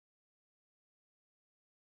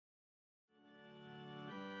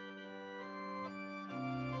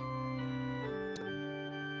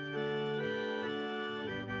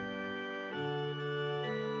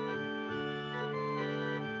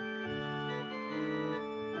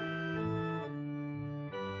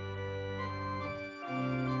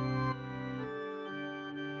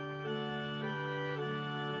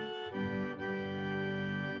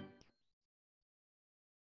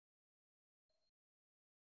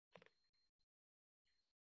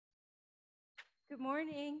Good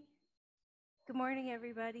morning. Good morning,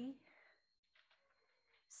 everybody.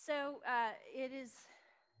 So it is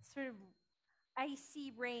sort of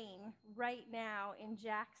icy rain right now in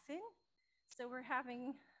Jackson. So we're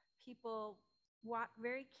having people walk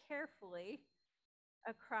very carefully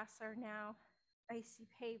across our now icy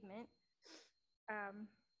pavement. Hence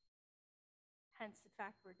the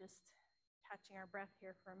fact we're just catching our breath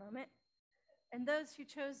here for a moment. And those who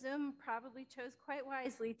chose Zoom probably chose quite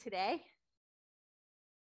wisely today.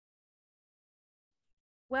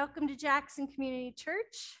 Welcome to Jackson Community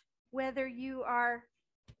Church, whether you are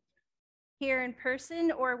here in person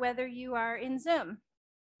or whether you are in Zoom.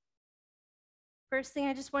 First thing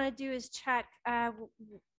I just want to do is check,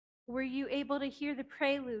 were you able to hear the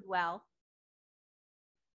prelude well?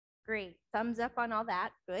 Great, thumbs up on all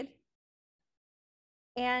that, good.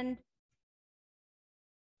 And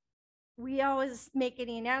we always make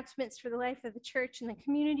any announcements for the life of the church and the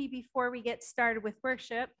community before we get started with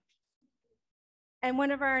worship. And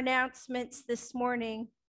one of our announcements this morning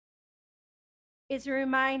is a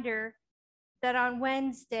reminder that on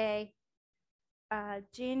Wednesday,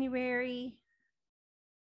 January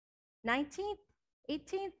 19th,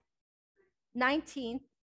 18th, 19th,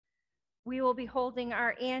 we will be holding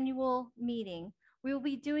our annual meeting. We will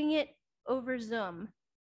be doing it over Zoom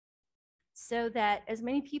so that as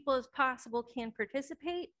many people as possible can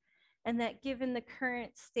participate, and that given the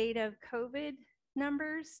current state of COVID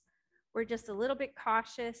numbers, we're just a little bit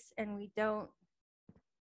cautious and we don't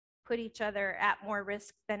put each other at more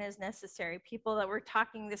risk than is necessary. People that were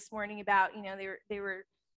talking this morning about, they were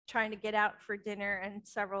trying to get out for dinner, and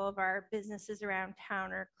several of our businesses around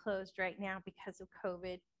town are closed right now because of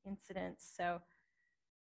COVID incidents. So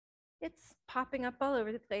it's popping up all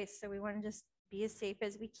over the place. So we want to just be as safe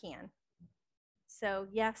as we can. So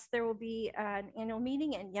yes, there will be an annual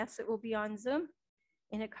meeting, and yes, it will be on Zoom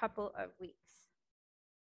in a couple of weeks.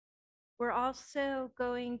 We're also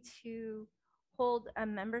going to hold a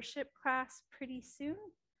membership class pretty soon.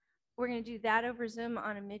 We're going to do that over Zoom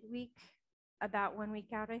on a midweek, about 1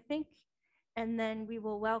 week out, I think. And then we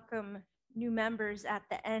will welcome new members at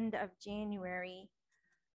the end of January.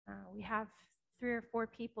 We have 3 or 4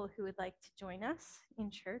 people who would like to join us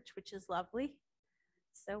in church, which is lovely.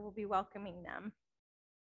 So we'll be welcoming them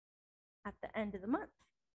at the end of the month.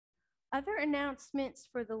 Other announcements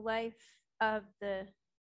for the life of the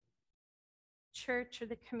church or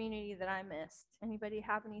the community that I missed? Anybody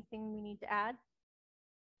have anything we need to add?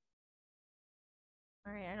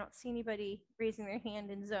 All right, I don't see anybody raising their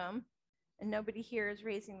hand in Zoom, and nobody here is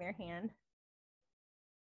raising their hand.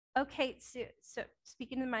 Okay, so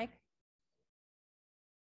speaking to the mic.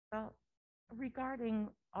 Well, regarding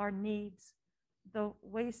our needs, the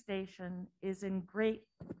way station is in great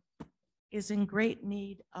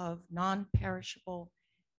need of non-perishable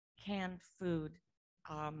canned food,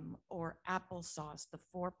 or applesauce, the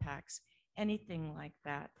 4-packs, anything like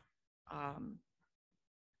that.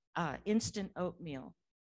 Instant oatmeal.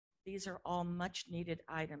 These are all much needed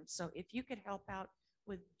items. So if you could help out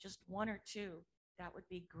with just 1 or 2, that would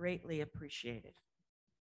be greatly appreciated.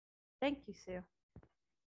 Thank you, Sue.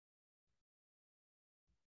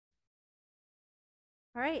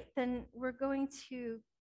 All right, then we're going to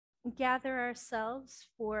gather ourselves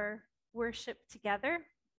for worship together.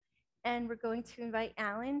 And we're going to invite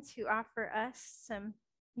Alan to offer us some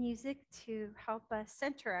music to help us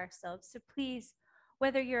center ourselves. So please,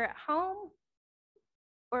 whether you're at home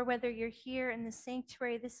or whether you're here in the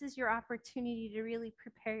sanctuary, this is your opportunity to really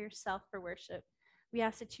prepare yourself for worship. We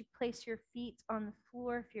ask that you place your feet on the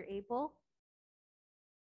floor if you're able,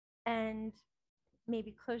 and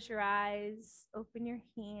maybe close your eyes, open your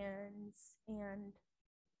hands, and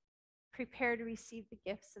prepare to receive the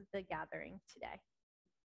gifts of the gathering today.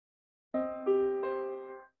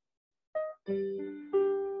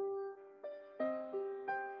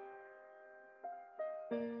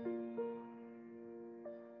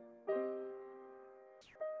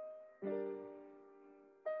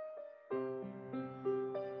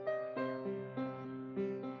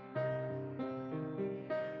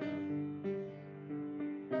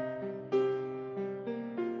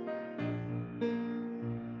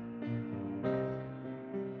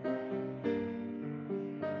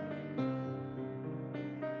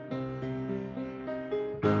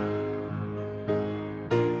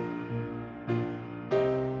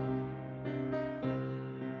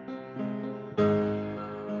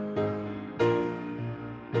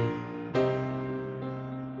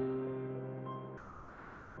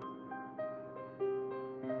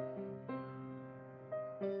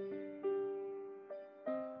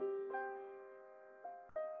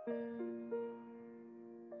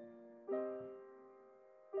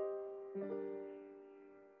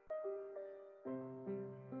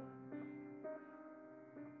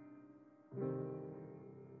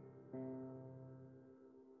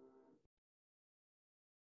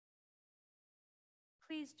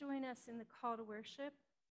 Please join us in the call to worship.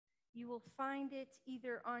 You will find it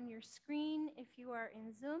either on your screen if you are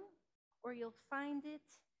in Zoom, or you'll find it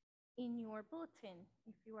in your bulletin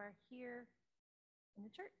if you are here in the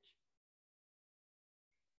church.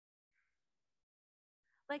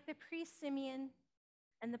 Like the priest Simeon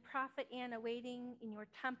and the prophet Anna waiting in your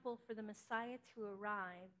temple for the Messiah to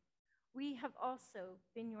arrive, we have also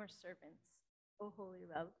been your servants, O holy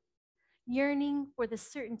love, yearning for the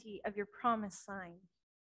certainty of your promised sign.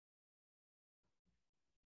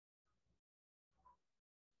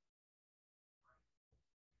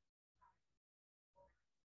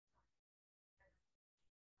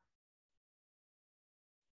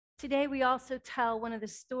 Today, we also tell one of the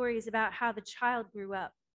stories about how the child grew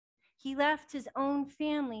up. He left his own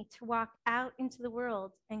family to walk out into the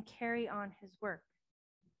world and carry on his work.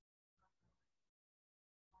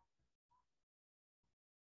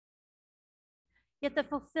 Yet the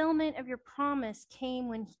fulfillment of your promise came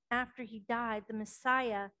when, after he died, the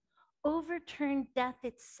Messiah overturned death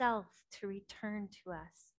itself to return to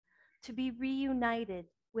us, to be reunited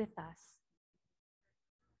with us.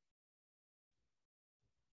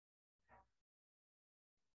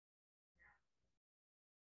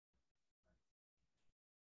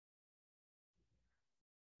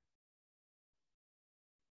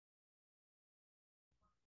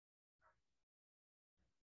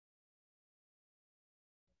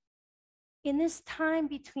 In this time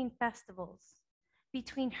between festivals,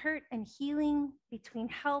 between hurt and healing, between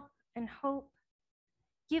help and hope,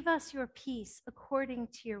 give us your peace according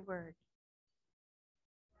to your word.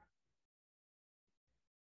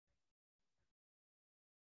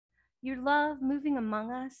 Your love moving among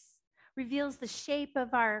us reveals the shape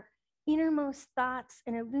of our innermost thoughts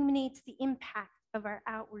and illuminates the impact of our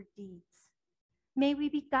outward deeds. May we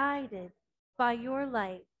be guided by your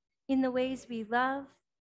light in the ways we love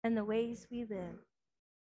and the ways we live.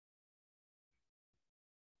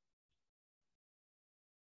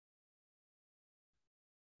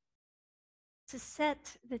 To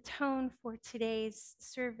set the tone for today's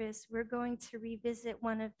service, we're going to revisit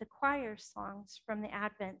one of the choir songs from the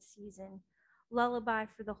Advent season, Lullaby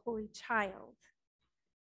for the Holy Child,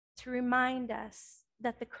 to remind us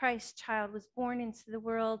that the Christ child was born into the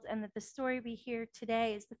world and that the story we hear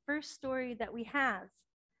today is the first story that we have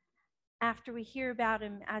after we hear about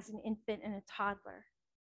him as an infant and a toddler.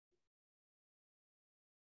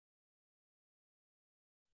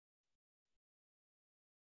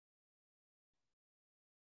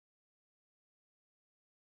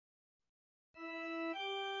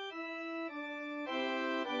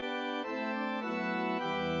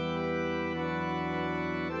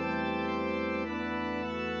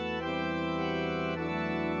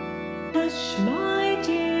 Hush, my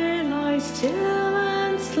dear, lie still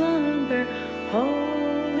and slumber.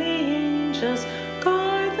 Holy angels,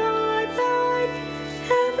 guard thy life.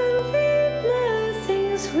 Heavenly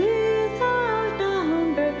blessings without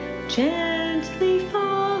number, gently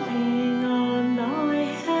falling on thy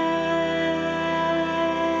head.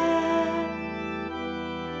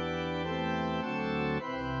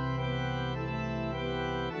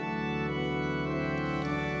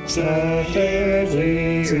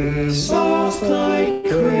 Gently soft thy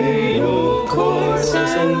cradle, coarse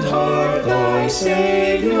and hard thy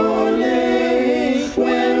Savior lay,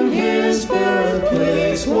 when his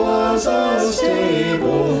birthplace was a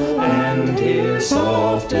stable, and his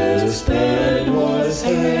softest bed was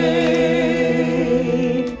hay.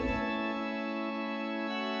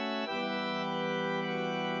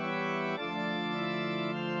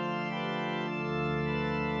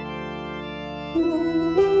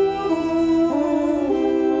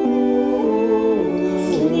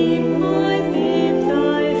 Sleep, my babe,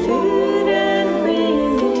 thy food and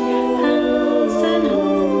raiment, house and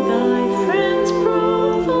home thy friends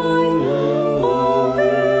provide. All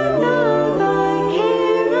without thy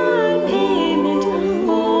care and payment,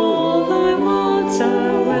 all thy wants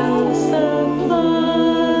are well supplied.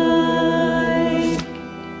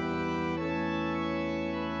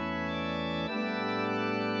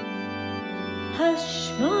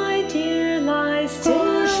 Hush, my dear, lie still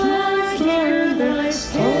and slumber.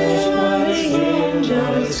 Holy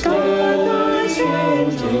angels, guard thy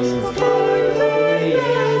angels, guard thy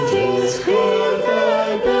blessings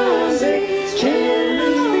without number,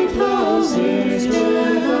 gently closing to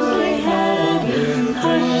thy heaven.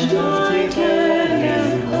 Hush, my dear,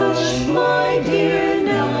 now, hush, my dear,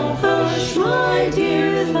 now, hush, my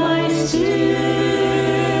dear, lie still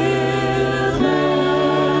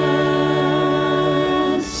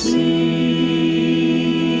and sleep.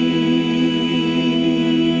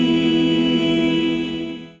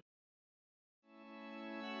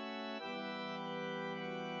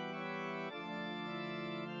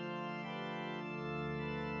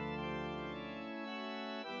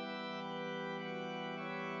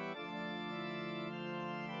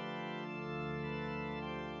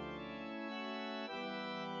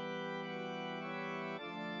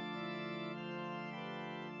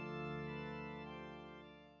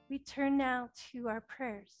 We turn now to our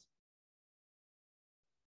prayers.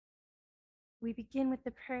 We begin with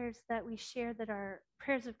the prayers that we share that are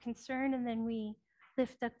prayers of concern, and then we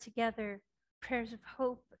lift up together prayers of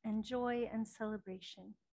hope and joy and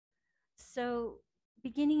celebration. So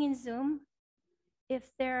beginning in Zoom,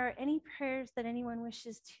 if there are any prayers that anyone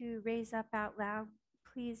wishes to raise up out loud,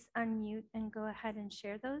 please unmute and go ahead and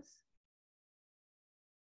share those.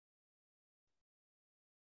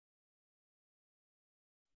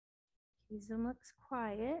 Okay, Zoom looks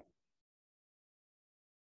quiet.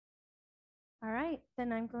 All right,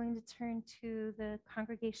 then I'm going to turn to the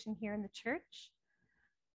congregation here in the church.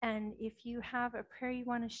 And if you have a prayer you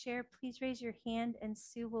want to share, please raise your hand and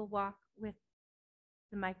Sue will walk with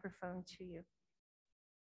the microphone to you.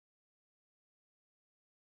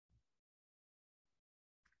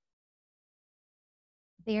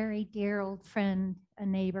 Very dear old friend, a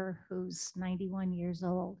neighbor who's 91 years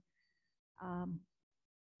old,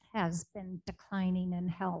 has been declining in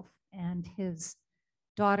health, and his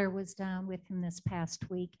daughter was down with him this past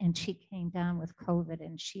week, and she came down with COVID,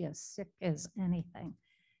 and she is sick as anything.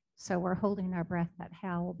 So we're holding our breath that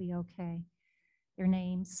Hal will be okay. Their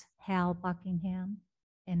names, Hal Buckingham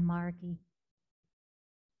and Margie.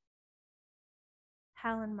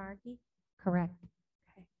 Hal and Margie? Correct.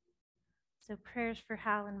 Okay. So prayers for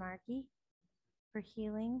Hal and Margie, for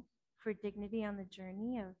healing, for dignity on the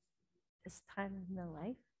journey of this time in their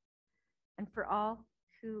life, and for all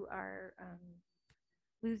who are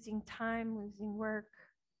losing time, losing work,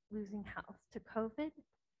 losing health to COVID.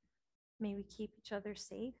 May we keep each other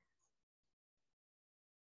safe.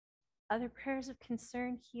 Other prayers of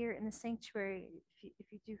concern here in the sanctuary, if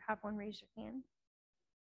you do have one, raise your hand.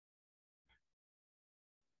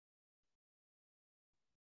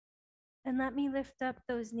 And let me lift up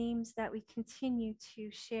those names that we continue to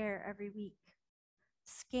share every week.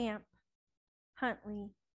 Scamp, Huntley,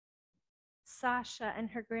 Sasha and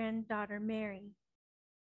her granddaughter Mary,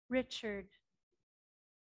 Richard,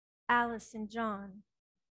 Alice and John,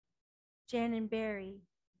 Jan and Barry,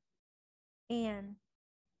 Anne,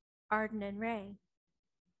 Arden and Ray.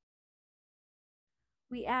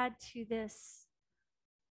 We add to this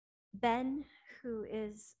Ben, who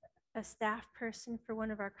is a staff person for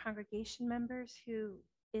one of our congregation members who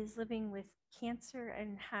is living with cancer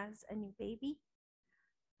and has a new baby.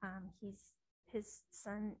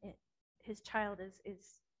 His child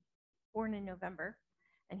is born in November,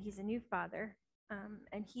 and he's a new father.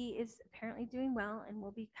 And he is apparently doing well and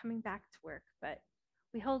will be coming back to work. But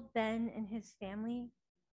we hold Ben and his family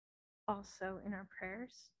also in our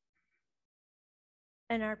prayers.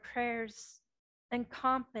 And our prayers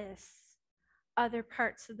encompass other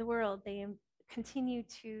parts of the world. They continue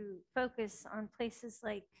to focus on places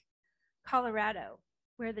like Colorado,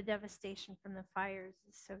 where the devastation from the fires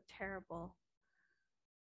is so terrible,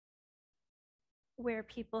 where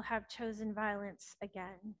people have chosen violence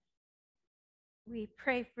again. We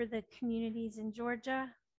pray for the communities in Georgia,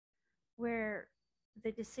 where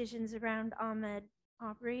the decisions around Ahmaud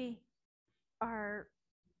Arbery are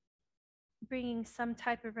bringing some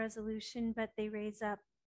type of resolution, but they raise up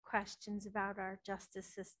questions about our justice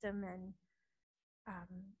system and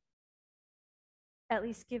at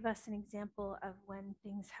least give us an example of when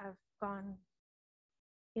things have gone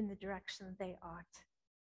in the direction they ought.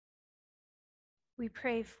 We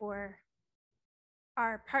pray for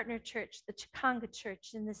our partner church, the Chikanga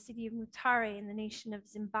Church in the city of Mutare in the nation of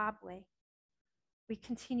Zimbabwe. We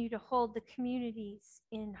continue to hold the communities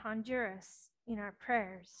in Honduras in our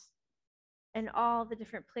prayers, and all the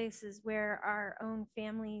different places where our own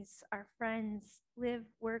families, our friends live,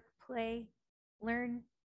 work, play, learn,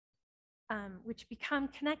 which become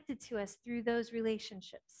connected to us through those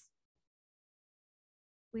relationships.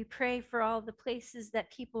 We pray for all the places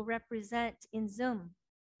that people represent in Zoom,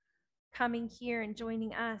 coming here and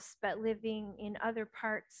joining us, but living in other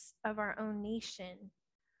parts of our own nation,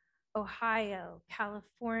 Ohio,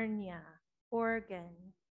 California,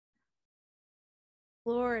 Oregon,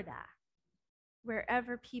 Florida,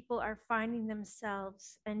 wherever people are finding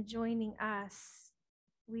themselves and joining us,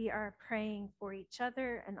 we are praying for each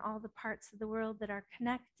other and all the parts of the world that are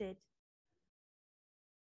connected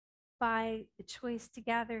by the choice to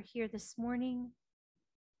gather here this morning,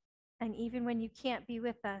 and even when you can't be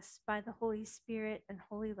with us, by the Holy Spirit and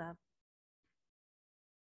holy love.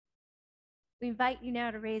 We invite you now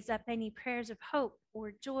to raise up any prayers of hope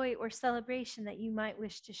or joy or celebration that you might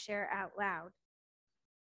wish to share out loud.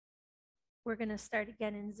 We're going to start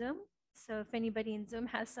again in Zoom. So if anybody in Zoom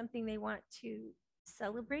has something they want to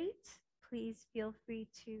celebrate, please feel free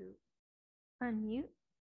to unmute.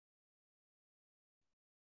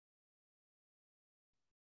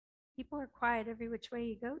 People are quiet every which way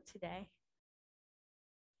you go today.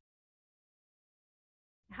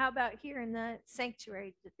 How about here in the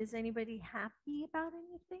sanctuary? Is anybody happy about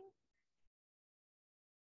anything?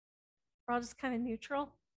 We're all just kind of neutral.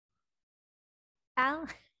 Al,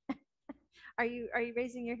 are you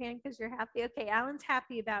raising your hand because you're happy? Okay, Alan's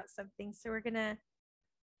happy about something, so we're gonna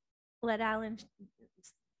let Alan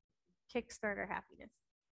kickstart our happiness.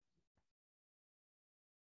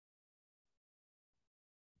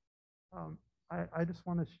 I just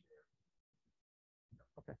want to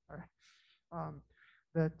okay, all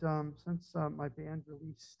right. Since my band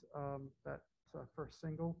released that first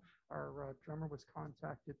single, our drummer was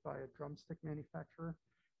contacted by a drumstick manufacturer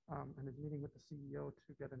and is meeting with the CEO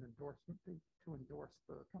to get an endorsement to endorse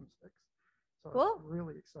the drumsticks. So Cool. It's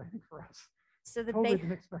really exciting for us. So the Totally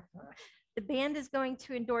didn't expect that. the band is going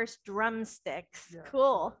to endorse drumsticks. Yeah,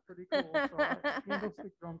 Cool. that's pretty cool. So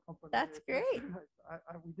Candlestick Drum Company. That's great.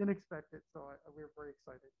 We didn't expect it, so we were very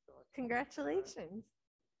excited. So Congratulations.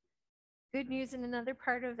 Good news in another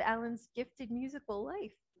part of Alan's gifted musical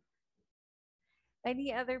life.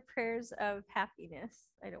 Any other prayers of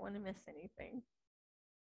happiness? I don't want to miss anything.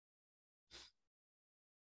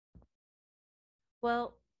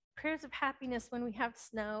 Well, prayers of happiness when we have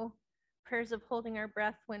snow, prayers of holding our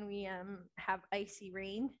breath when we have icy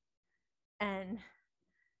rain, and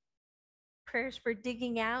prayers for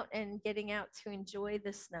digging out and getting out to enjoy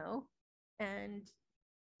the snow, and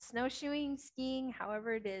snowshoeing, skiing,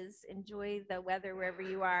 however it is, enjoy the weather wherever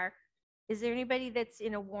you are. Is there anybody that's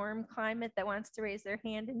in a warm climate that wants to raise their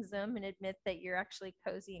hand in Zoom and admit that you're actually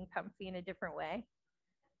cozy and comfy in a different way?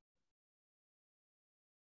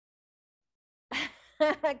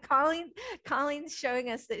 Colleen's showing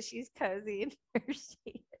us that she's cozy, and here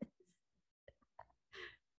she is.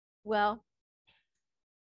 Well,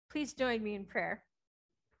 please join me in prayer.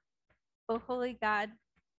 Oh, holy God,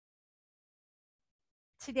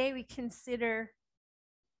 today we consider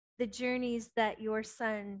the journeys that your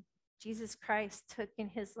Son, Jesus Christ, took in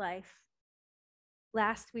his life.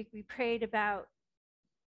 Last week we prayed about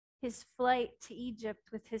his flight to Egypt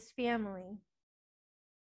with his family.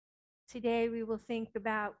 Today we will think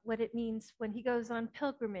about what it means when he goes on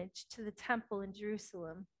pilgrimage to the temple in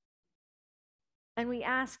Jerusalem. And we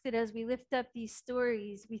ask that as we lift up these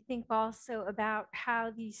stories, we think also about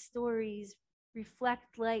how these stories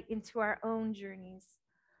reflect light into our own journeys,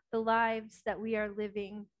 the lives that we are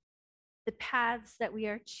living, the paths that we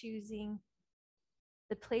are choosing,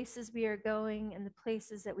 the places we are going, and the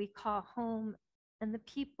places that we call home, and the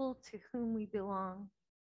people to whom we belong.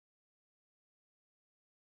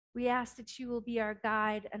 We ask that you will be our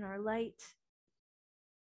guide and our light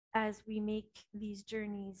as we make these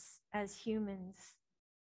journeys as humans.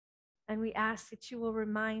 And we ask that you will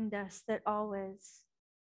remind us that always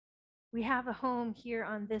we have a home here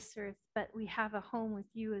on this earth, but we have a home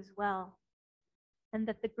with you as well. And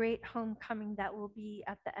that the great homecoming that will be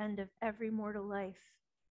at the end of every mortal life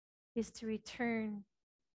is to return,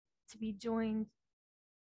 to be joined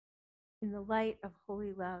in the light of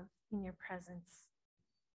holy love in your presence.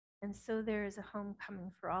 And so there is a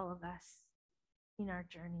homecoming for all of us in our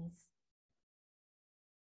journeys.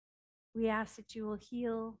 We ask that you will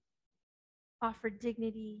heal, offer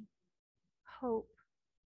dignity, hope,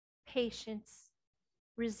 patience,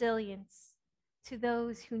 resilience to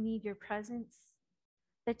those who need your presence,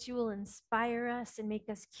 that you will inspire us and make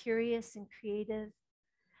us curious and creative,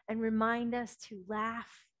 and remind us to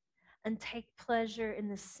laugh and take pleasure in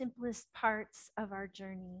the simplest parts of our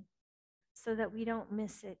journey, so that we don't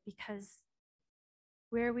miss it, because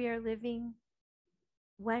where we are living,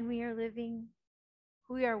 when we are living,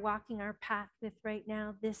 who we are walking our path with right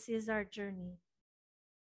now, this is our journey.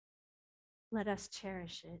 Let us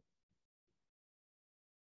cherish it.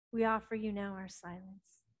 We offer you now our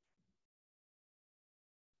silence.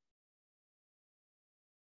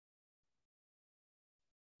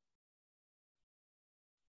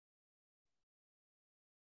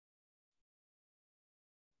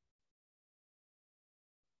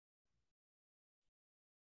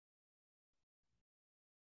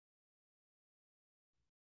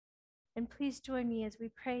 And please join me as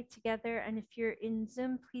we pray together. And if you're in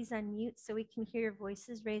Zoom, please unmute so we can hear your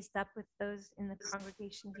voices raised up with those in the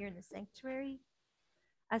congregation here in the sanctuary.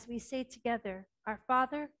 As we say together, our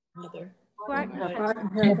Father, who art in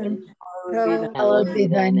heaven, Hallowed be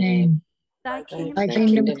thy name. thy Thy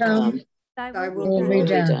kingdom come, thy thy will will be be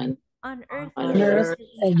done done on earth on earth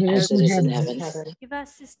as it is in heaven. Give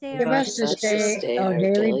us this day Give our us this day our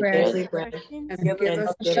daily bread, sins, and forgive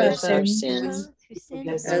us our sins who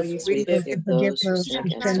sins, as we forgive those who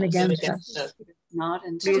sin against us.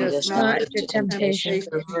 Lead us not into temptation,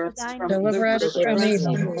 deliver us from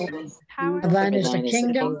evil. power, For thine is the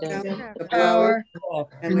kingdom, the power,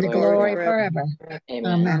 and the glory forever.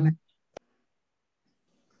 Amen.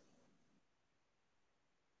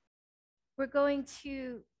 We're going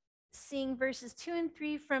to sing verses 2 and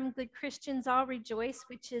 3 from Good Christians All Rejoice,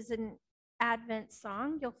 which is an Advent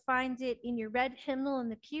song. You'll find it in your red hymnal in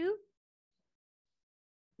the pew,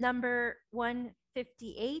 number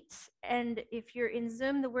 158. And if you're in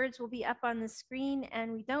Zoom, the words will be up on the screen.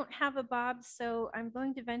 And we don't have a Bob, so I'm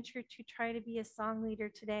going to venture to try to be a song leader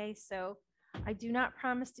today. So I do not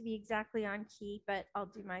promise to be exactly on key, but I'll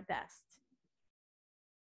do my best.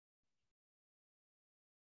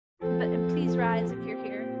 And please rise if you're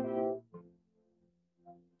here.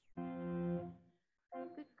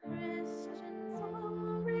 Good Christians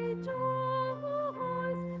all rejoice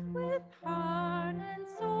with heart and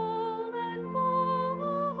soul and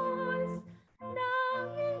voice. Now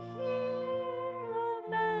ye hear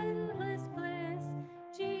of endless bliss.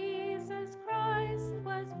 Jesus Christ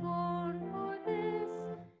was born for this.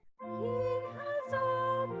 He has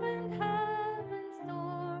opened heaven's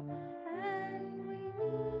door, and we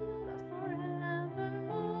live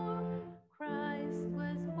forevermore. Christ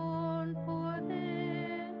was born for this.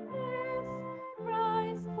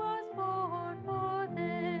 Christ was born for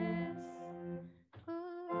this.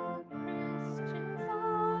 Good Christians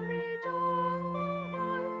all rejoice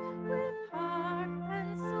with heart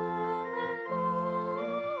and soul and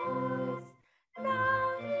voice. Now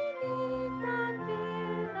ye need not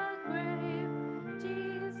fear the grave.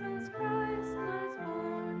 Jesus Christ was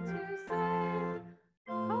born to save.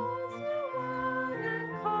 Calls you one and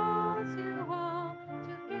calls you all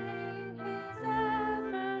to gain his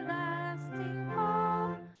everlasting call.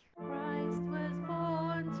 Christ was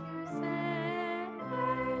born to save.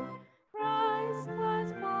 Christ was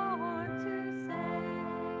born to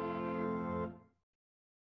save.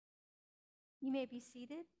 You may be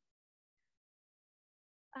seated.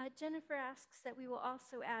 Jennifer asks that we will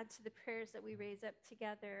also add to the prayers that we raise up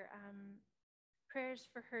together prayers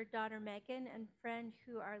for her daughter Megan and friend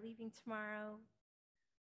who are leaving tomorrow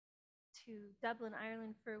to Dublin,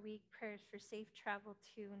 Ireland for a week. Prayers for safe travel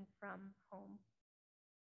to and from home.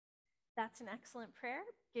 That's an excellent prayer,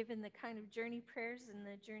 given the kind of journey prayers and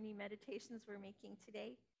the journey meditations we're making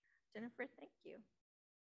today. Jennifer, thank you.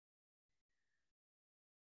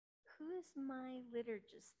 Who is my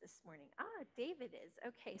liturgist this morning? David is.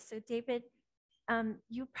 Okay, so David,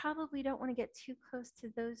 you probably don't want to get too close to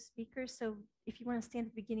those speakers. So if you want to stand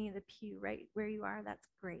at the beginning of the pew, right where you are, that's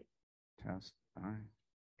great. Test. All right.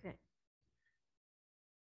 Good.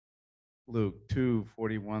 Luke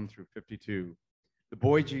 2:41 through 52. The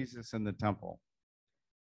boy Jesus in the temple.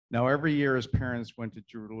 Now every year his parents went to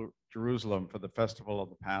Jerusalem for the festival of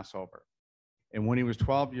the Passover. And when he was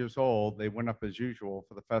 12 years old, they went up as usual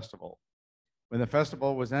for the festival. When the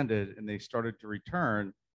festival was ended and they started to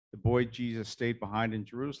return, the boy Jesus stayed behind in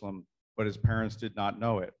Jerusalem, but his parents did not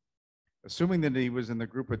know it. Assuming that he was in the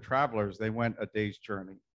group of travelers, they went a day's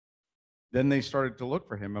journey. Then they started to look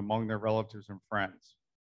for him among their relatives and friends.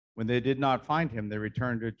 When they did not find him, they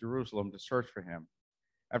returned to Jerusalem to search for him.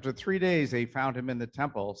 After 3 days, they found him in the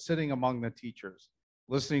temple, sitting among the teachers,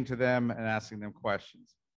 listening to them and asking them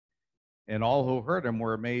questions. And all who heard him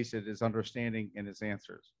were amazed at his understanding and his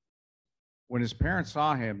answers. When his parents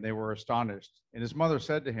saw him, they were astonished. And his mother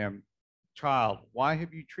said to him, "Child, why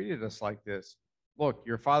have you treated us like this? Look,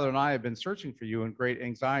 your father and I have been searching for you in great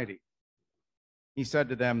anxiety." He said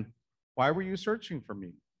to them, "Why were you searching for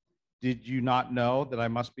me? Did you not know that I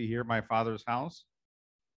must be here at my father's house?"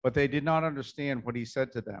 But they did not understand what he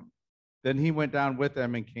said to them. Then he went down with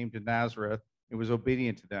them and came to Nazareth and was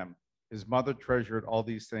obedient to them. His mother treasured all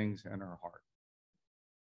these things in her heart.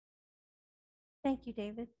 Thank you,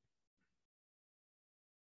 David.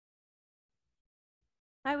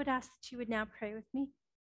 I would ask that you would now pray with me.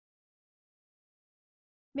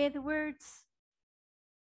 May the words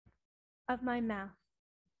of my mouth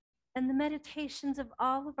and the meditations of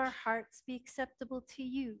all of our hearts be acceptable to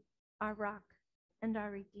you, our rock and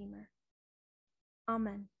our Redeemer.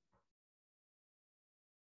 Amen.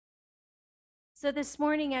 So this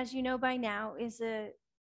morning, as you know by now, is a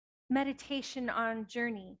meditation on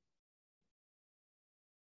journey.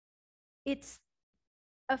 It's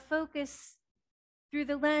a focus through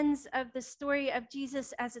the lens of the story of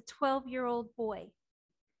Jesus as a 12-year-old boy.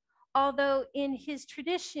 Although in his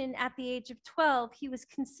tradition at the age of 12, he was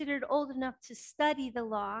considered old enough to study the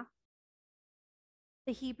law,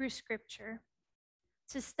 the Hebrew scripture,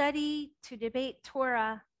 to study, to debate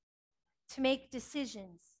Torah, to make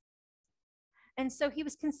decisions. And so he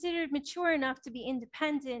was considered mature enough to be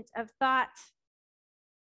independent of thought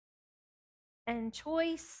and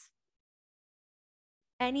choice,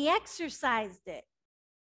 and he exercised it,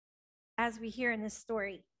 as we hear in this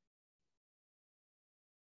story.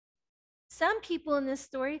 Some people in this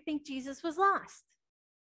story think Jesus was lost,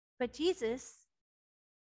 but Jesus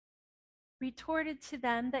retorted to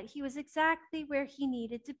them that he was exactly where he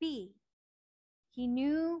needed to be. He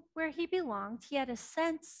knew where he belonged. He had a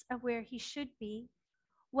sense of where he should be,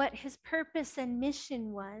 what his purpose and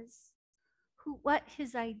mission was, what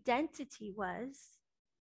his identity was.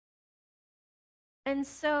 And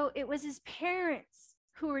so it was his parents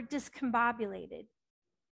who were discombobulated.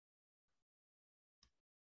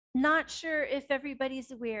 Not sure if everybody's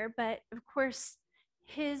aware, but of course,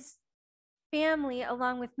 his family,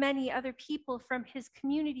 along with many other people from his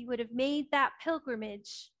community, would have made that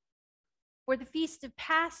pilgrimage for the Feast of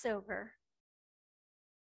Passover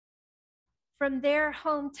from their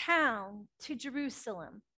hometown to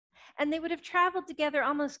Jerusalem. And they would have traveled together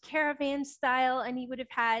almost caravan style, and he would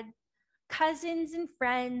have had cousins and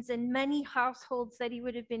friends and many households that he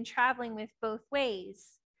would have been traveling with both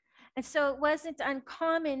ways. And so it wasn't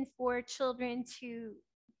uncommon for children to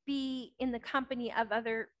be in the company of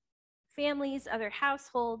other families, other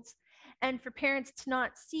households, and for parents to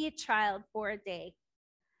not see a child for a day.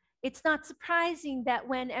 It's not surprising that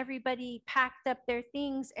when everybody packed up their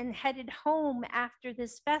things and headed home after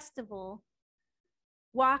this festival,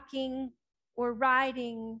 walking or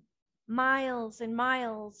riding miles and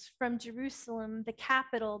miles from Jerusalem, the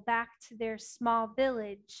capital, back to their small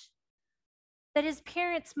village, that his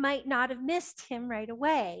parents might not have missed him right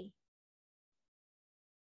away.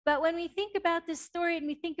 But when we think about this story and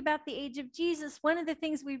we think about the age of Jesus, one of the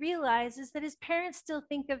things we realize is that his parents still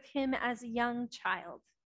think of him as a young child.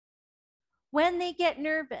 When they get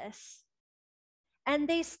nervous and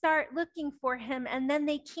they start looking for him and then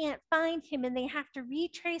they can't find him and they have to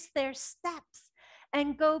retrace their steps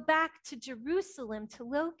and go back to Jerusalem to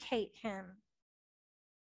locate him,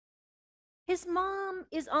 his mom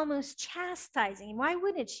is almost chastising him. Why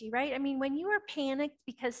wouldn't she, right? I mean, when you are panicked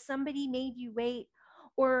because somebody made you wait,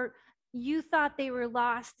 or you thought they were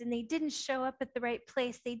lost and they didn't show up at the right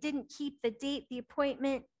place, they didn't keep the date, the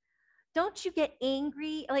appointment, don't you get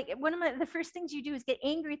angry? Like, the first things you do is get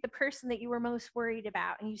angry at the person that you were most worried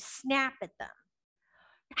about, and you snap at them.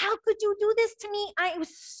 How could you do this to me? I was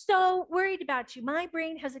so worried about you. My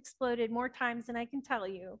brain has exploded more times than I can tell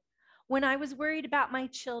you when I was worried about my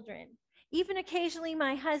children. Even occasionally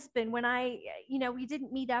my husband, when we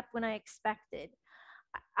didn't meet up when I expected.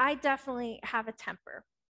 I definitely have a temper.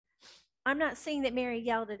 I'm not saying that Mary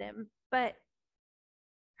yelled at him, but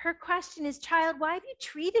her question is, child, why have you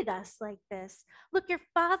treated us like this? Look, your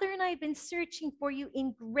father and I have been searching for you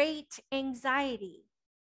in great anxiety.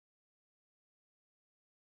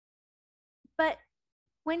 But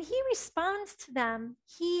when he responds to them,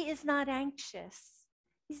 he is not anxious.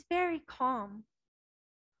 He's very calm.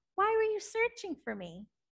 Why were you searching for me?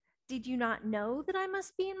 Did you not know that I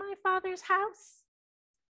must be in my Father's house?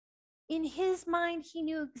 In his mind, he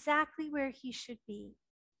knew exactly where he should be.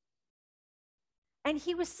 And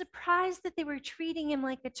he was surprised that they were treating him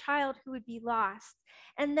like a child who would be lost,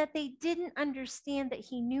 and that they didn't understand that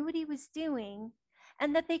he knew what he was doing,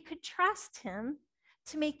 and that they could trust him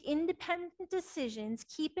to make independent decisions,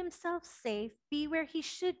 keep himself safe, be where he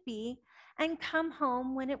should be, and come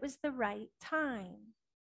home when it was the right time.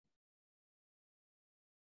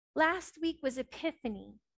 Last week was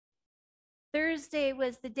Epiphany. Thursday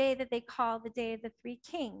was the day that they call the Day of the Three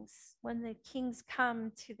Kings, when the kings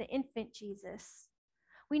come to the infant Jesus.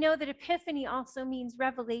 We know that Epiphany also means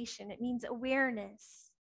revelation. It means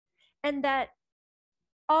awareness. And that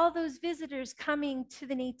all those visitors coming to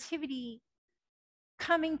the nativity,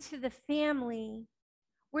 coming to the family,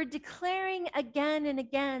 were declaring again and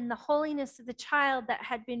again the holiness of the child that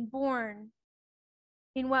had been born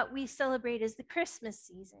in what we celebrate as the Christmas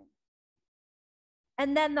season.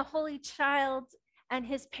 And then the Holy Child and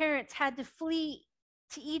his parents had to flee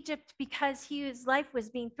to Egypt because his life was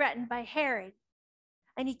being threatened by Herod.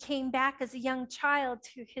 And he came back as a young child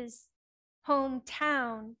to his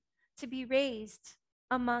hometown to be raised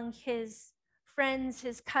among his friends,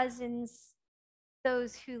 his cousins,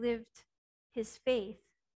 those who lived his faith.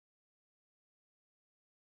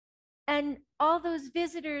 And all those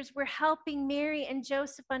visitors were helping Mary and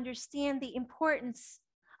Joseph understand the importance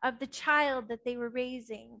of the child that they were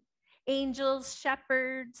raising. Angels,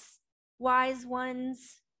 shepherds, wise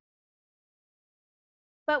ones.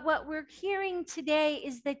 But what we're hearing today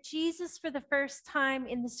is that Jesus, for the first time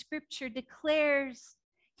in the scripture, declares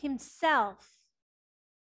himself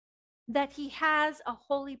that he has a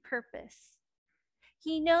holy purpose.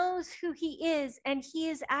 He knows who he is, and he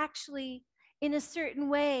is actually, in a certain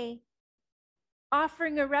way,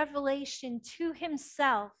 offering a revelation to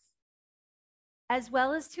himself, as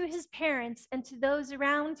well as to his parents and to those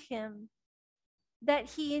around him, that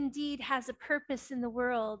he indeed has a purpose in the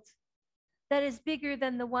world that is bigger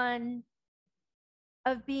than the one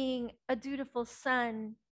of being a dutiful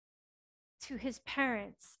son to his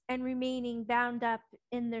parents and remaining bound up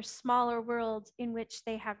in their smaller world in which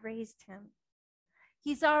they have raised him.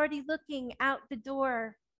 He's already looking out the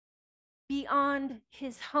door beyond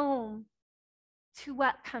his home to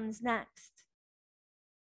what comes next.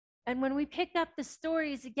 And when we pick up the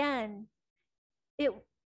stories again,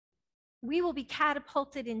 we will be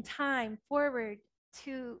catapulted in time forward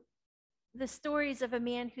to the stories of a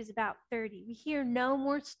man who's about 30. We hear no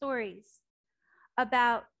more stories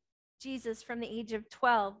about Jesus from the age of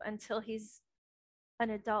 12 until he's an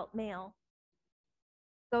adult male,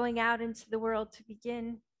 going out into the world to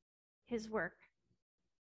begin his work.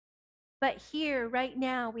 But here, right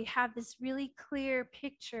now, we have this really clear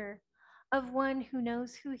picture of one who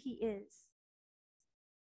knows who he is.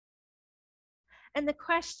 And the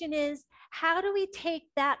question is, how do we take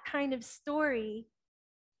that kind of story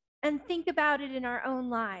and think about it in our own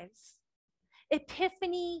lives?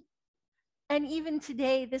 Epiphany, and even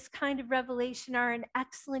today, this kind of revelation are an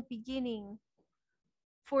excellent beginning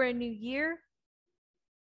for a new year.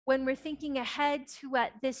 When we're thinking ahead to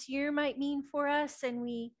what this year might mean for us, and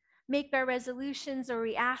we make our resolutions or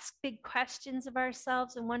we ask big questions of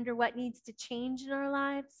ourselves and wonder what needs to change in our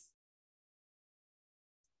lives.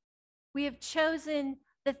 We have chosen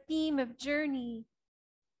the theme of journey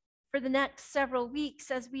for the next several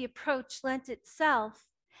weeks as we approach Lent itself.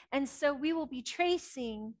 And so we will be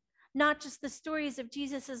tracing not just the stories of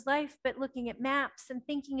Jesus's life, but looking at maps and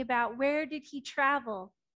thinking about where did he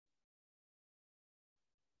travel?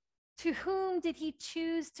 To whom did he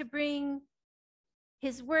choose to bring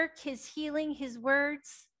his work, his healing, his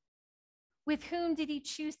words? With whom did he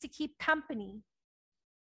choose to keep company?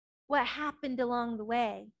 What happened along the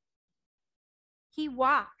way? He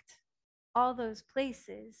walked all those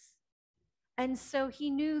places. And so he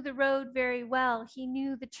knew the road very well. He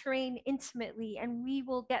knew the terrain intimately, and we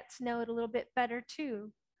will get to know it a little bit better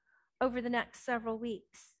too over the next several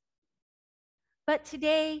weeks. But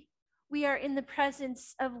today, we are in the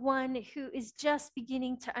presence of one who is just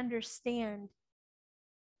beginning to understand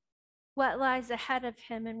what lies ahead of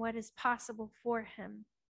him and what is possible for him.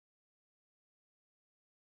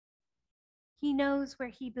 He knows where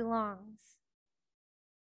he belongs.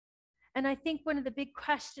 And I think one of the big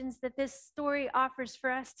questions that this story offers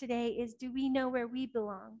for us today is, do we know where we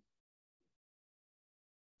belong?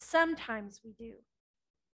 Sometimes we do.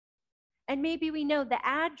 And maybe we know the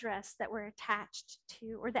address that we're attached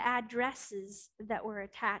to, or the addresses that we're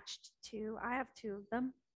attached to. I have two of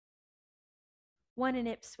them. One in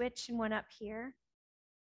Ipswich and one up here.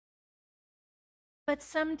 But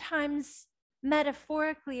sometimes,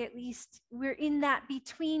 metaphorically at least, we're in that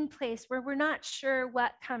between place where we're not sure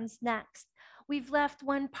what comes next. We've left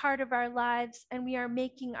one part of our lives and we are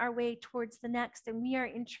making our way towards the next, and we are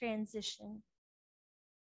in transition.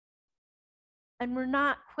 And we're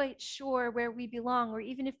not quite sure where we belong, or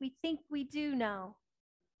even if we think we do know,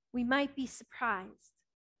 we might be surprised.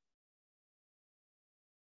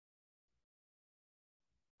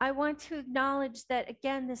 I want to acknowledge that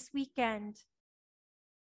again this weekend,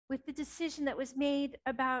 with the decision that was made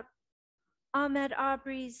about Ahmaud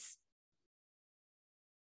Arbery's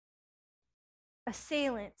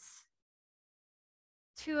assailants,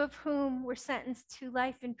 two of whom were sentenced to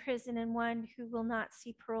life in prison and one who will not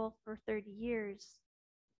see parole for 30 years.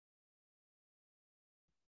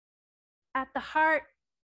 At the heart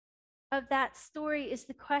of that story is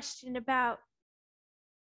the question about,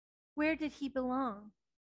 where did he belong?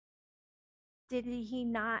 Did he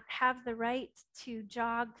not have the right to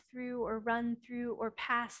jog through or run through or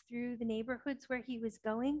pass through the neighborhoods where he was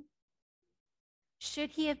going?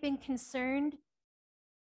 Should he have been concerned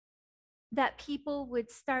that people would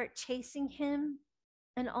start chasing him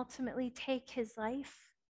and ultimately take his life?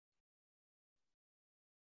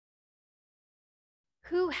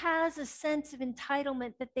 Who has a sense of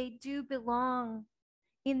entitlement that they do belong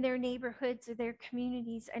in their neighborhoods or their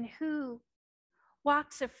communities, and who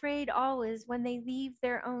walks afraid always when they leave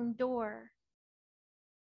their own door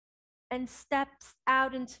and steps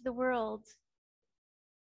out into the world?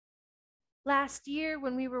 Last year,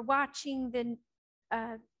 when we were watching the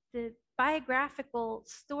biographical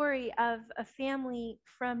story of a family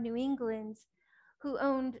from New England who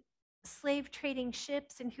owned slave trading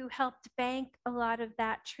ships and who helped bank a lot of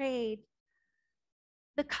that trade.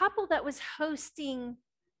 The couple that was hosting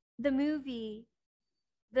the movie,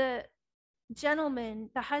 the gentleman,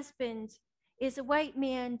 the husband, is a white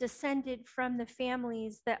man descended from the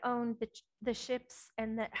families that owned the ships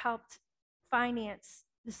and that helped finance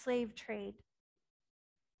the slave trade.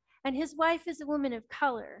 And his wife is a woman of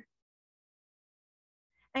color.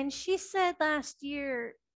 And she said last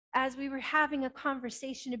year, as we were having a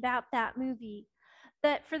conversation about that movie,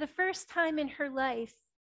 that for the first time in her life,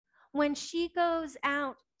 when she goes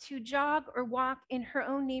out to jog or walk in her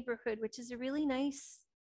own neighborhood, which is a really nice,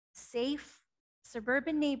 safe,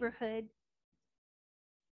 suburban neighborhood,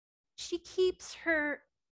 she keeps her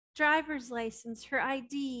driver's license, her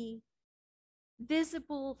ID,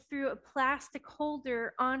 visible through a plastic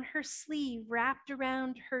holder on her sleeve wrapped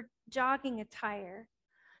around her jogging attire,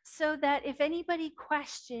 so that if anybody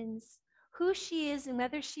questions who she is and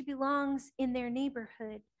whether she belongs in their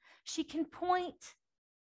neighborhood, she can point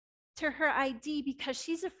to her ID, because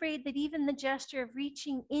she's afraid that even the gesture of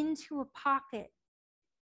reaching into a pocket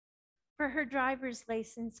for her driver's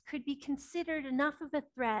license could be considered enough of a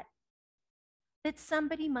threat that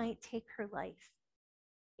somebody might take her life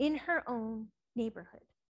in her own neighborhood.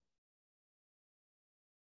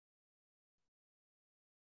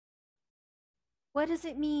 What does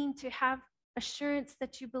it mean to have assurance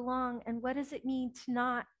that you belong? And what does it mean to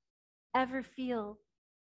not ever feel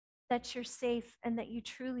that you're safe and that you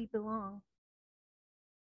truly belong?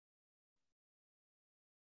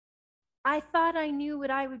 I thought I knew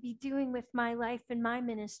what I would be doing with my life and my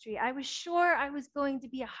ministry. I was sure I was going to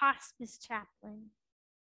be a hospice chaplain.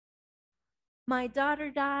 My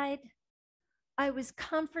daughter died. I was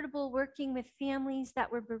comfortable working with families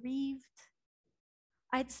that were bereaved.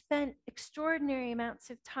 I'd spent extraordinary amounts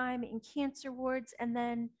of time in cancer wards and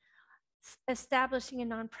then establishing a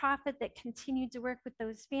nonprofit that continued to work with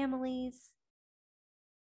those families.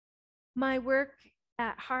 My work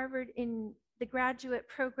at Harvard in the graduate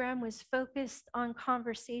program was focused on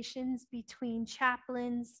conversations between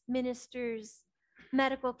chaplains, ministers,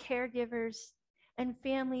 medical caregivers, and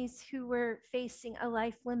families who were facing a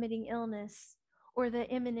life-limiting illness or the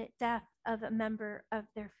imminent death of a member of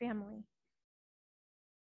their family.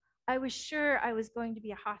 I was sure I was going to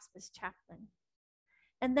be a hospice chaplain.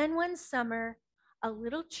 And then one summer, a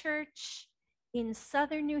little church in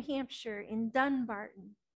southern New Hampshire, in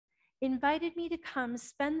Dunbarton, invited me to come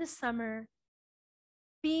spend the summer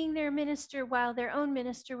being their minister while their own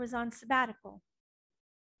minister was on sabbatical.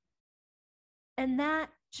 And that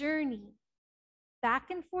journey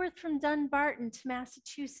back and forth from Dunbarton to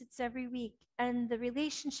Massachusetts every week, and the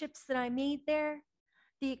relationships that I made there,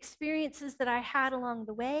 the experiences that I had along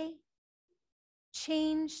the way,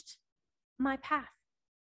 changed my path.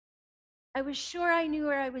 I was sure I knew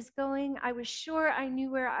where I was going. I was sure I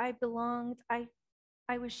knew where I belonged. I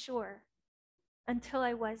was sure, until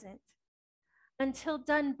I wasn't. Until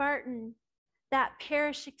Dunbarton, that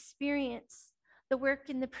parish experience, the work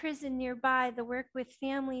in the prison nearby, the work with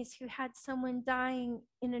families who had someone dying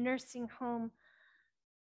in a nursing home,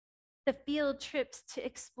 the field trips to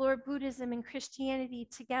explore Buddhism and Christianity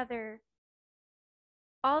together,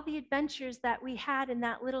 all the adventures that we had in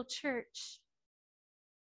that little church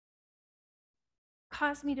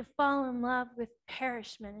caused me to fall in love with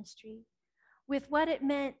parish ministry, with what it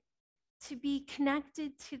meant to be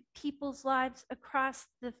connected to people's lives across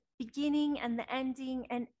the beginning and the ending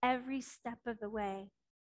and every step of the way.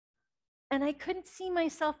 And I couldn't see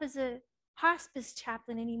myself as a hospice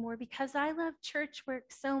chaplain anymore because I love church work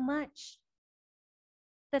so much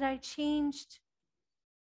that I changed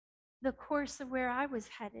the course of where I was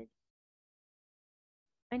headed.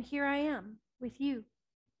 And here I am with you.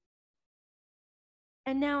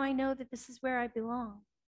 And now I know that this is where I belong.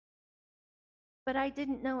 But I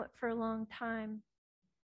didn't know it for a long time.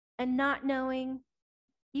 And not knowing,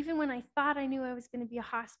 even when I thought I knew I was going to be a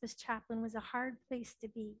hospice chaplain, was a hard place to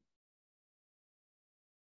be.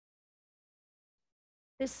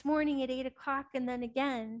 This morning at 8 o'clock, and then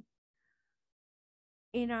again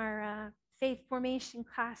in our faith formation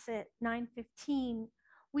class at 9:15,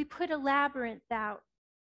 we put a labyrinth out.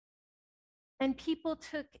 And people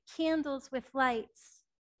took candles with lights.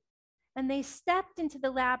 And they stepped into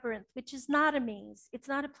the labyrinth, which is not a maze. It's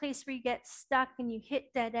not a place where you get stuck and you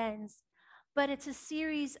hit dead ends, but it's a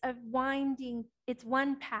series of winding, it's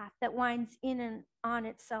one path that winds in and on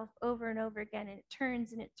itself over and over again, and it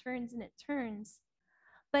turns and it turns and it turns.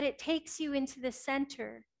 But it takes you into the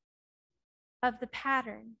center of the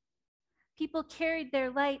pattern. People carried their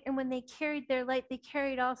light, and when they carried their light, they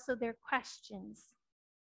carried also their questions.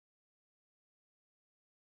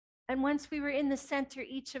 And once we were in the center,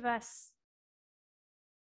 each of us,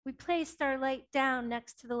 we placed our light down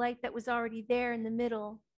next to the light that was already there in the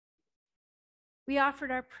middle. We offered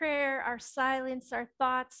our prayer, our silence, our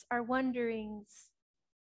thoughts, our wonderings,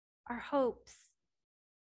 our hopes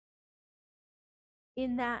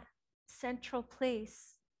in that central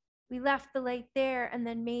place. We left the light there and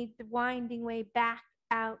then made the winding way back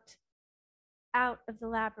out of the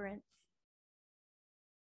labyrinth.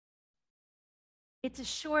 It's a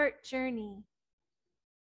short journey.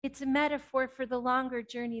 It's a metaphor for the longer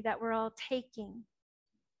journey that we're all taking.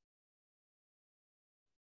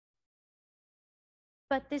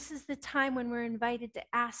 But this is the time when we're invited to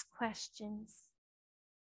ask questions.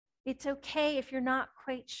 It's okay if you're not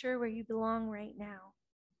quite sure where you belong right now.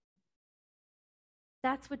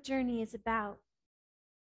 That's what journey is about.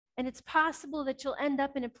 And it's possible that you'll end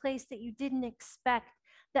up in a place that you didn't expect,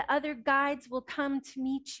 that other guides will come to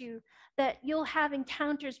meet you, that you'll have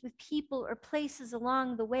encounters with people or places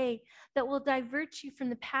along the way that will divert you from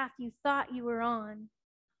the path you thought you were on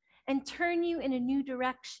and turn you in a new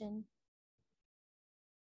direction.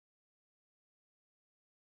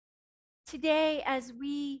 Today, as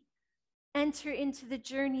we enter into the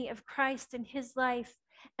journey of Christ and his life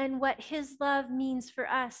and what his love means for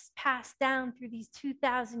us, passed down through these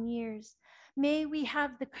 2,000 years, may we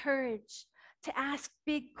have the courage to ask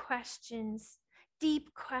big questions,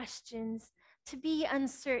 deep questions, to be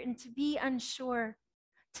uncertain, to be unsure,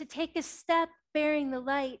 to take a step bearing the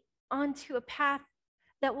light onto a path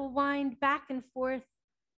that will wind back and forth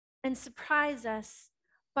and surprise us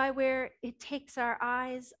by where it takes our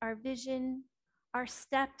eyes, our vision, our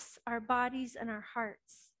steps, our bodies, and our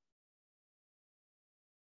hearts.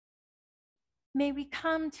 May we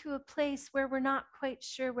come to a place where we're not quite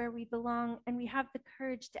sure where we belong, and we have the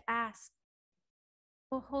courage to ask,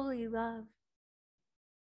 "Oh, holy love,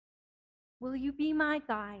 will you be my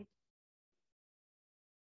guide?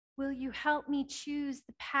 Will you help me choose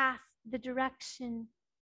the path, the direction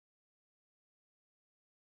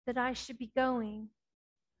that I should be going?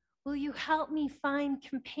 Will you help me find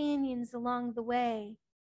companions along the way?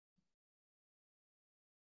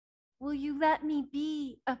 Will you let me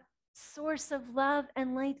be a source of love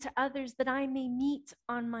and light to others that I may meet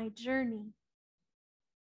on my journey?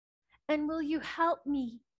 And will you help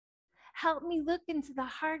me look into the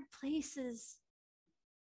hard places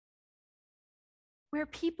where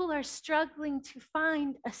people are struggling to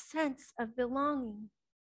find a sense of belonging?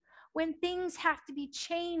 When things have to be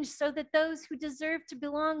changed so that those who deserve to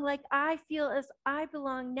belong like I feel as I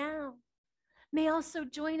belong now may also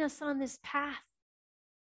join us on this path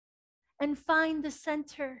and find the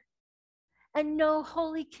center and know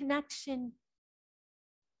holy connection,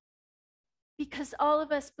 because all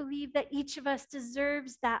of us believe that each of us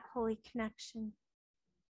deserves that holy connection.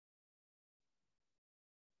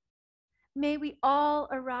 May we all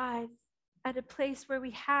arrive at a place where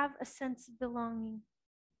we have a sense of belonging.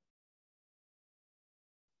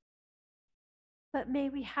 But may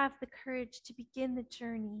we have the courage to begin the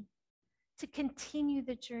journey, to continue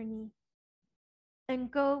the journey,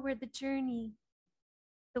 and go where the journey,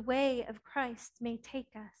 the way of Christ may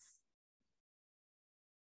take us.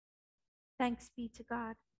 Thanks be to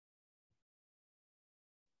God.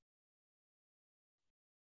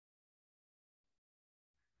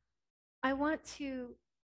 I want to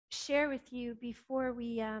share with you before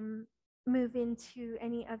we move into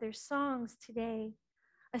any other songs today,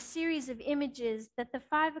 a series of images that the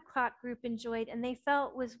 5 o'clock group enjoyed and they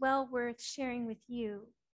felt was well worth sharing with you.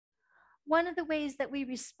 One of the ways that we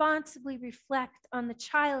responsibly reflect on the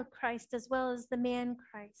child Christ as well as the man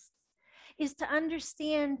Christ is to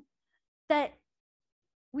understand that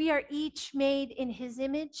we are each made in his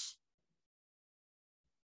image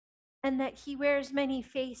and that he wears many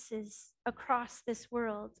faces across this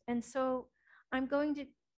world. And so I'm going to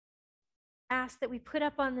ask that we put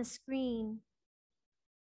up on the screen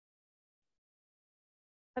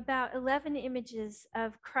about 11 images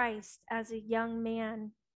of Christ as a young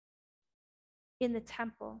man in the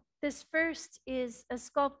temple. This first is a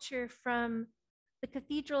sculpture from the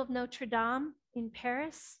Cathedral of Notre Dame in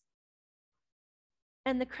Paris.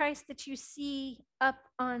 And the Christ that you see up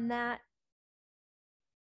on that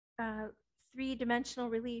three-dimensional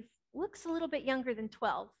relief looks a little bit younger than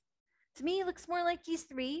 12. To me, he looks more like he's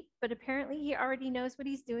 3, but apparently he already knows what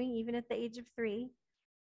he's doing, even at the age of 3.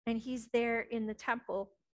 And he's there in the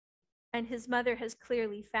temple, and his mother has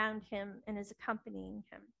clearly found him and is accompanying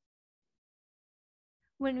him.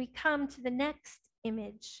 When we come to the next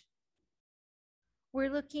image,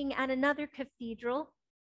 we're looking at another cathedral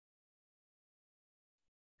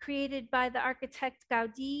created by the architect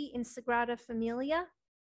Gaudí in Sagrada Familia.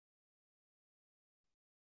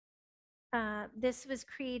 This was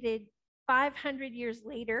created 500 years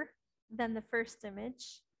later than the first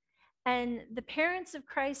image. And the parents of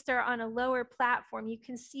Christ are on a lower platform. You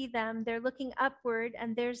can see them. They're looking upward,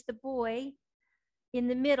 and there's the boy in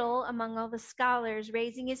the middle among all the scholars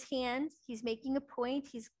raising his hand. He's making a point.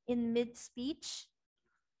 He's in mid-speech,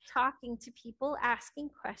 talking to people, asking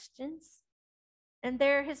questions. And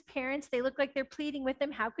there are his parents. They look like they're pleading with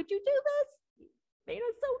him. How could you do this? You made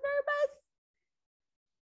us so nervous.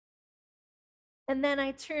 And then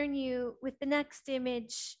I turn you with the next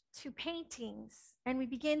image to paintings, and we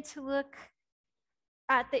begin to look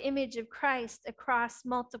at the image of Christ across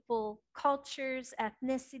multiple cultures,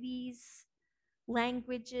 ethnicities,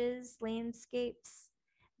 languages, landscapes.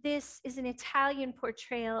 This is an Italian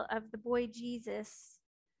portrayal of the boy Jesus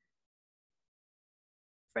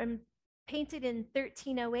painted in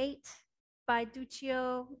 1308 by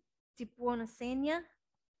Duccio di Buonasegna.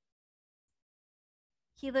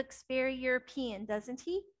 He looks very European, doesn't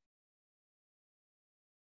he?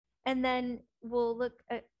 And then we'll look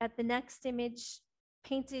at the next image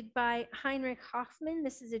painted by Heinrich Hoffmann.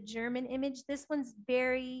 This is a German image. This one's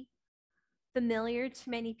very familiar to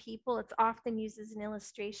many people. It's often used as an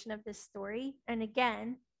illustration of this story. And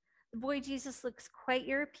again, the boy Jesus looks quite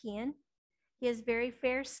European. He has very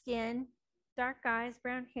fair skin, dark eyes,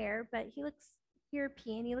 brown hair, but he looks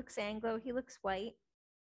European. He looks Anglo. He looks white.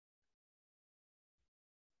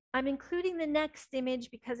 I'm including the next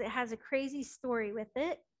image because it has a crazy story with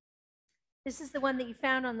it. This is the one that you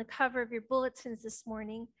found on the cover of your bulletins this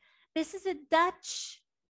morning. This is a Dutch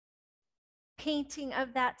painting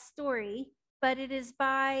of that story, but it is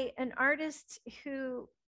by an artist who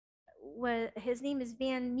his name is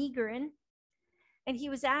Van Meegeren, and he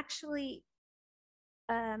was actually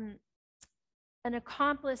an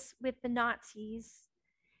accomplice with the Nazis,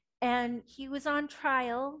 and he was on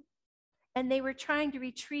trial, and they were trying to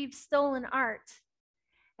retrieve stolen art.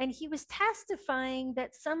 And he was testifying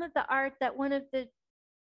that some of the art that one of the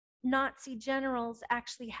Nazi generals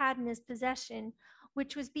actually had in his possession,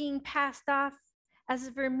 which was being passed off as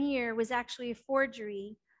a Vermeer, was actually a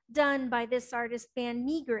forgery done by this artist, Van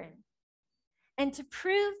Meegeren. And to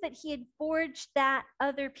prove that he had forged that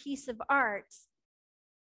other piece of art,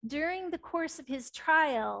 during the course of his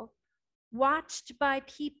trial, watched by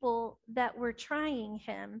people that were trying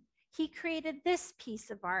him, he created this piece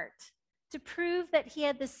of art to prove that he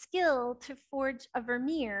had the skill to forge a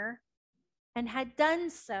Vermeer and had done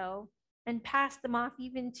so and passed them off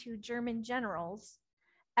even to German generals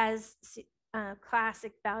as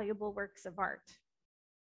classic, valuable works of art.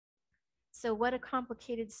 So what a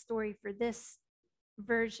complicated story for this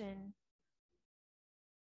version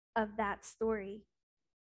of that story.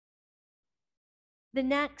 The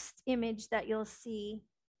next image that you'll see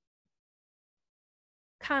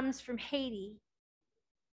comes from Haiti.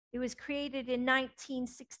 It was created in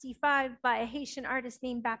 1965 by a Haitian artist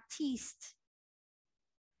named Baptiste.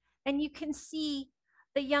 And you can see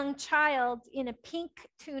the young child in a pink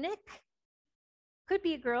tunic. Could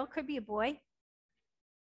be a girl, could be a boy.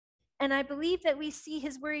 And I believe that we see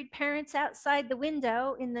his worried parents outside the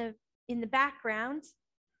window in the background.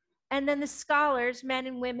 And then the scholars, men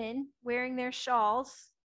and women, wearing their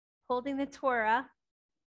shawls, holding the Torah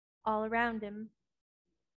all around him.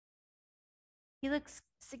 He looks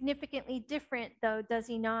significantly different, though, does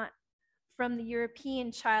he not, from the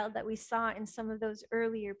European child that we saw in some of those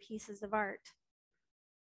earlier pieces of art.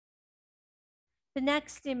 The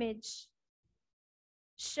next image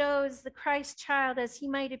shows the Christ child as he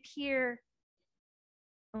might appear.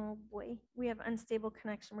 Oh boy, we have unstable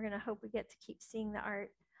connection. We're going to hope we get to keep seeing the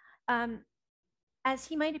art. As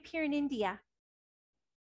he might appear in India.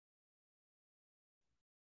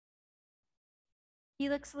 He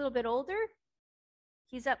looks a little bit older.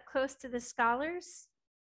 He's up close to the scholars.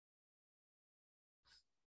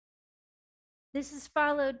 This is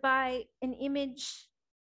followed by an image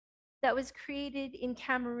that was created in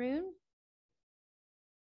Cameroon.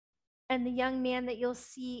 And the young man that you'll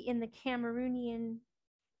see in the Cameroonian,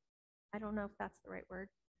 I don't know if that's the right word,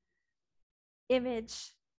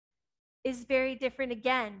 image is very different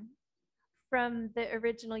again from the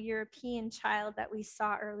original European child that we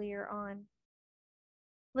saw earlier on.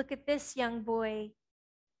 Look at this young boy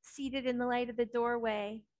seated in the light of the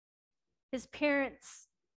doorway, his parents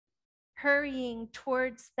hurrying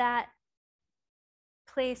towards that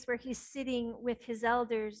place where he's sitting with his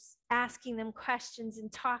elders, asking them questions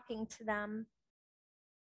and talking to them.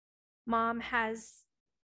 Mom has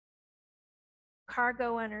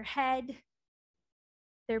cargo on her head.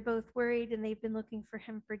 they're both worried and they've been looking for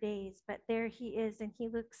him for days, but there he is, and he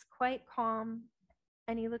looks quite calm,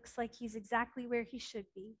 and he looks like he's exactly where he should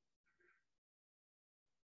be.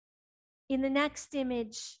 In the next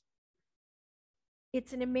image,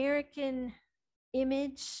 it's an American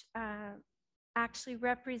image, actually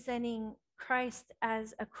representing Christ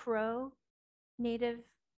as a crow, native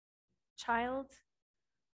child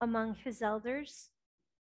among his elders.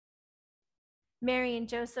 Mary and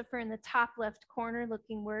Joseph are in the top left corner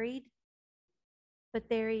looking worried, but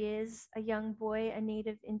there he is, a young boy, a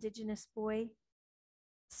native indigenous boy,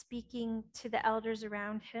 speaking to the elders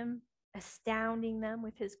around him, astounding them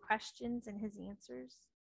with his questions and his answers.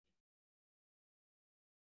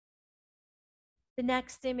 The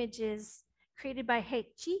next image is created by Chi,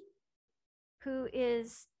 who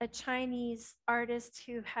is a Chinese artist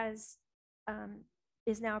who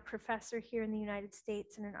is now a professor here in the United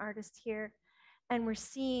States and an artist here. And we're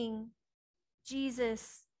seeing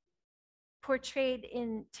Jesus portrayed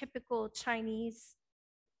in typical Chinese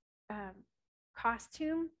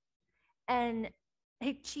costume. And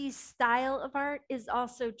Chi's style of art is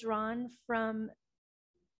also drawn from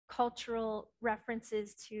cultural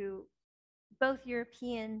references to both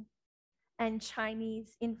European and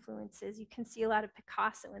Chinese influences. You can see a lot of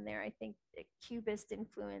Picasso in there, I think, the Cubist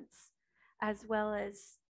influence, as well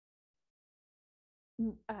as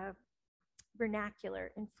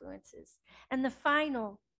vernacular influences. And the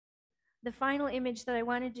final image that I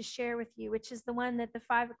wanted to share with you, which is the one that the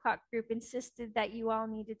 5 o'clock group insisted that you all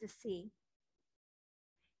needed to see,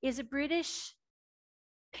 is a British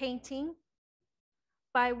painting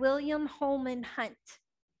by William Holman Hunt,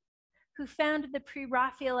 who founded the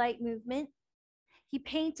Pre-Raphaelite movement. He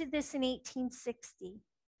painted this in 1860,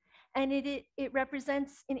 and it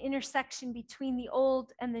represents an intersection between the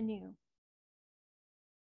old and the new.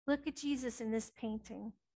 Look at Jesus in this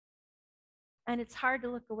painting, and it's hard to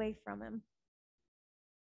look away from him.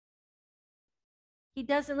 He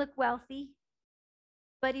doesn't look wealthy,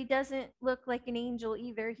 but he doesn't look like an angel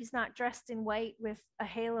either. He's not dressed in white with a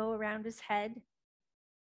halo around his head.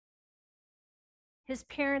 His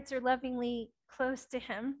parents are lovingly close to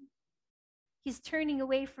him. He's turning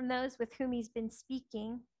away from those with whom he's been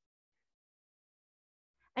speaking,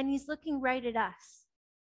 and he's looking right at us.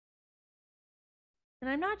 And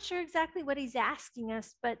I'm not sure exactly what he's asking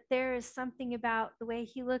us, but there is something about the way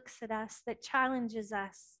he looks at us that challenges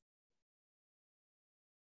us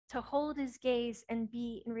to hold his gaze and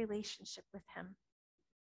be in relationship with him.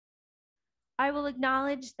 I will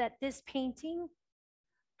acknowledge that this painting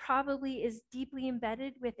probably is deeply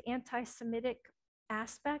embedded with anti-Semitic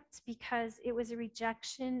aspects because it was a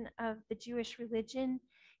rejection of the Jewish religion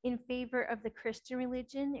in favor of the Christian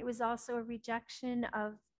religion. It was also a rejection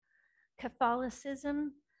of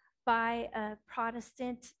Catholicism by a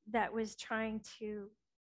Protestant that was trying to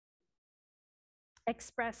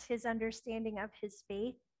express his understanding of his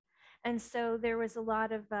faith. And so there was a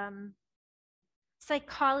lot of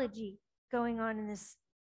psychology going on in this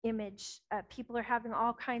image. People are having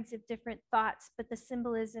all kinds of different thoughts, but the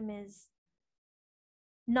symbolism is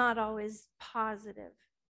not always positive.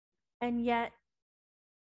 And yet,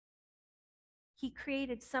 he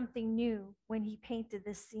created something new when he painted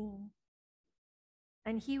this scene.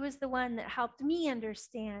 And he was the one that helped me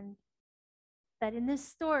understand that in this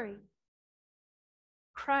story,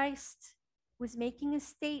 Christ was making a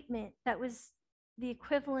statement that was the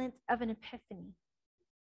equivalent of an epiphany,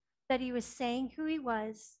 that he was saying who he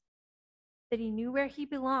was, that he knew where he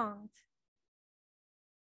belonged,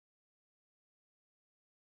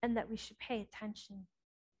 and that we should pay attention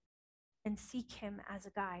and seek him as a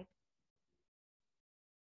guide.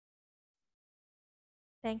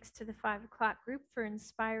 Thanks to the 5 o'clock group for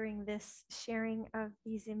inspiring this sharing of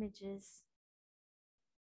these images.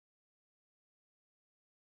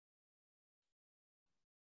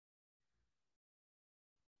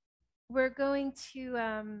 We're going to,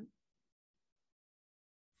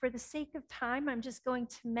 for the sake of time, I'm just going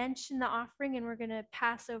to mention the offering, and we're going to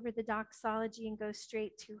pass over the doxology and go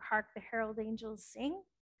straight to Hark the Herald Angels Sing.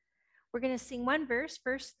 We're going to sing one verse,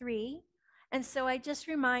 verse 3. And so I just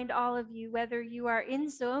remind all of you, whether you are in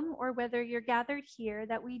Zoom or whether you're gathered here,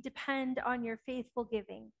 that we depend on your faithful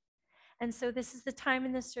giving. And so this is the time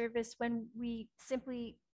in the service when we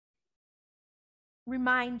simply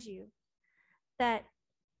remind you that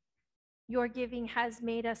your giving has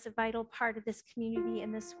made us a vital part of this community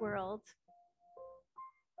and this world.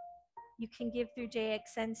 You can give through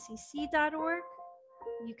jxncc.org.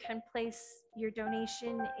 You can place your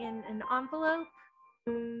donation in an envelope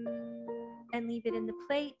and leave it in the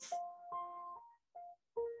plate,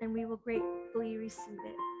 and we will gratefully receive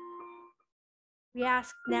it. We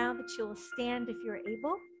ask now that you will stand if you're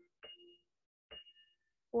able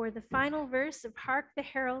for the final verse of Hark the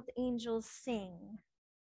Herald Angels Sing.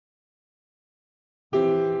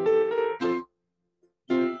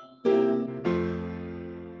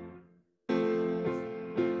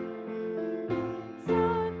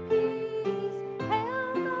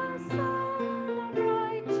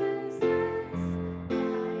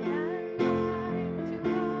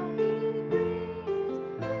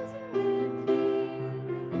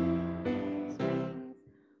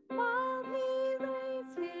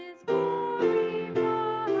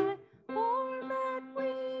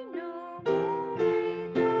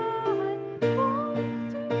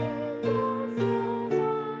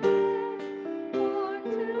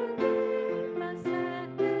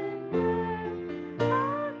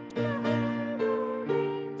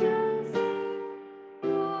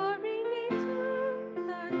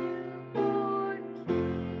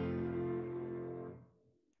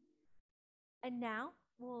 And now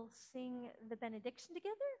we'll sing the benediction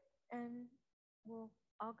together, and we'll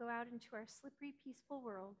all go out into our slippery, peaceful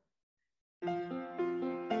world.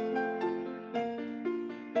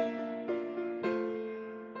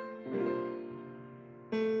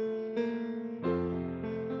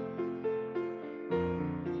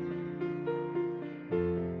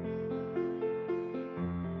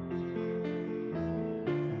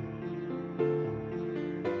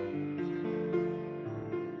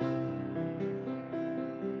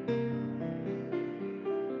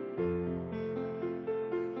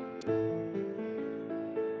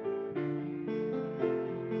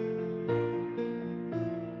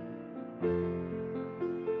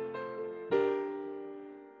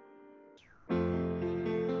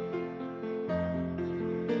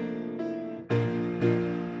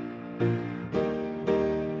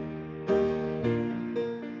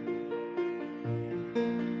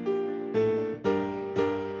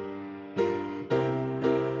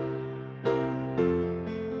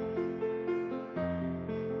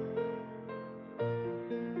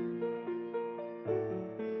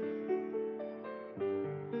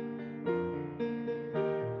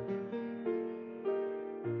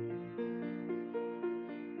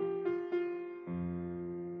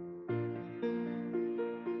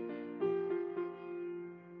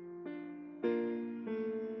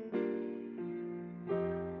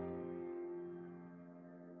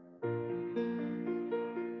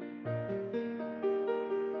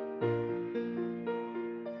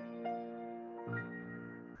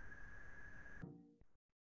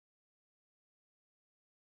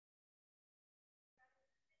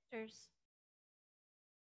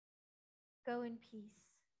 Go in peace.